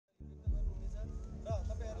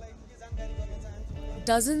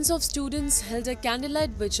Dozens of students held a candlelight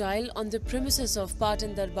vigil on the premises of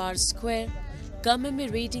Patan Durbar Square,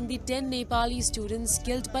 commemorating the 10 Nepali students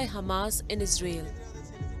killed by Hamas in Israel.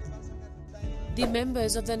 The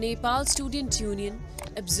members of the Nepal Student Union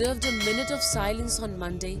observed a minute of silence on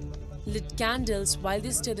Monday, lit candles while they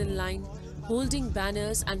stood in line, holding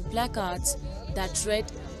banners and placards that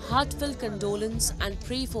read "Heartfelt condolence" and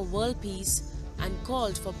 "Pray for world peace," and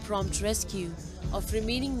called for prompt rescue of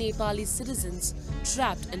remaining Nepali citizens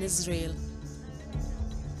trapped in Israel.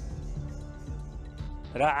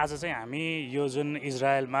 र आज चाहिँ हामी यो जुन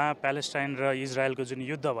इजरायलमा Palestine र इजरायलको जुन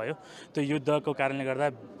युद्ध भयो त्यो युद्धको कारणले गर्दा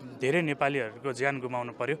धेरै नेपालीहरूको ज्यान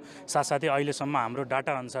गुमाउनु पर्यो। साथसाथै अहिलेसम्म हाम्रो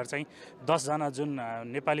डाटा अनुसार चाहिँ 10 जना जुन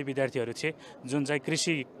नेपाली विद्यार्थीहरू थिए जुन चाहिँ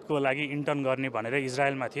कृषिको लागि इन्टर्न गर्ने भनेर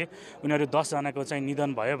इजरायलमा थिए, उनीहरू 10 जनाको चाहिँ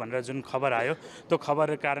निधन भयो भनेर जुन खबर आयो, त्यो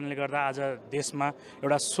खबरको कारणले गर्दा आज देशमा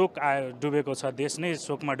एउटा शोक डुबेको छ, देश नै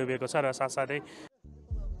शोकमा डुबेको छ र साथसाथै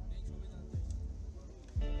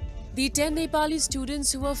The 10 Nepali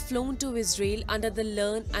students who were flown to Israel under the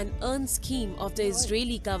Learn and Earn scheme of the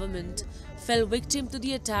Israeli government fell victim to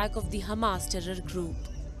the attack of the Hamas terror group.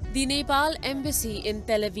 The Nepal Embassy in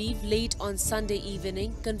Tel Aviv late on Sunday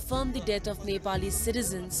evening confirmed the death of Nepali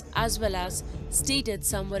citizens as well as stated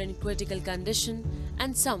some were in critical condition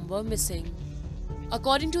and some were missing.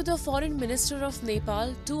 According to the Foreign Minister of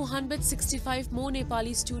Nepal, 265 more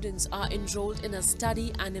Nepali students are enrolled in a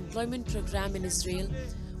study and employment program in Israel,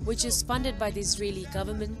 which is funded by the Israeli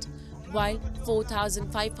government, while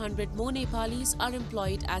 4,500 more Nepalis are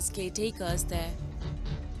employed as caretakers there.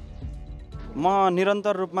 म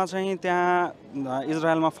निरन्तर रूपमा चाहिँ त्यहाँ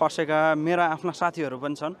इजरायलमा फसेका मेरा आफ्ना साथीहरू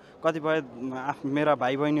पनि छन्, कतिपय मेरा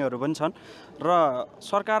भाइ बहिनीहरू पनि छन् र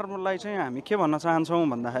सरकारलाई चाहिँ हामी के भन्न चाहन्छौँ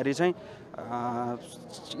भन्दाखेरि चाहिँ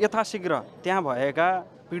यथाशीघ्र त्यहाँ भएका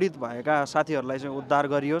पीडित भएका साथीहरूलाई चाहिँ उद्धार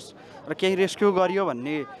गरियोस् र केही रेस्क्यु गरियो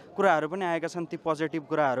भन्ने कुराहरू पनि आएका छन्। ती पोजिटिभ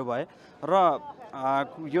कुराहरू भए र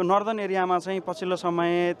यो नर्दर्न एरियामा चाहिँ पछिल्लो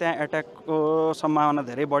समय त्यहाँ एट्याकको सम्भावना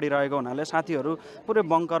धेरै बढिरहेको हुनाले साथीहरू पुरै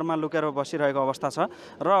बङ्करमा लुकेर बसिरहेको अवस्था छ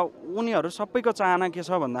र उनीहरू सबैको चाहना के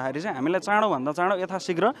छ भन्दाखेरि चाहिँ हामीलाई चाँडोभन्दा चाँडो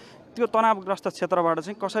यथाशीघ्र त्यो तनावग्रस्त क्षेत्रबाट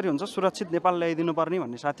चाहिँ कसरी हुन्छ सुरक्षित नेपाल ल्याइदिनु पर्ने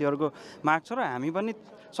भन्ने साथीहरूको माग छ र हामी पनि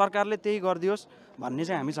सरकारले त्यही गरिदियोस् भन्ने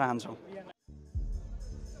चाहिँ हामी चाहन्छौँ।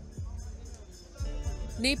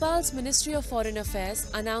 Nepal's Ministry of Foreign Affairs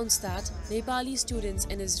announced that Nepali students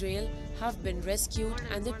in Israel have been rescued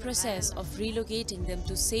and the process of relocating them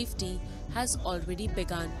to safety has already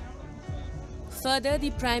begun. Further,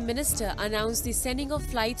 the Prime Minister announced the sending of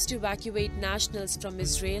flights to evacuate nationals from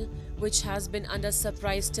Israel, which has been under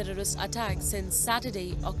surprise terrorist attack since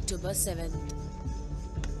Saturday, October 7th.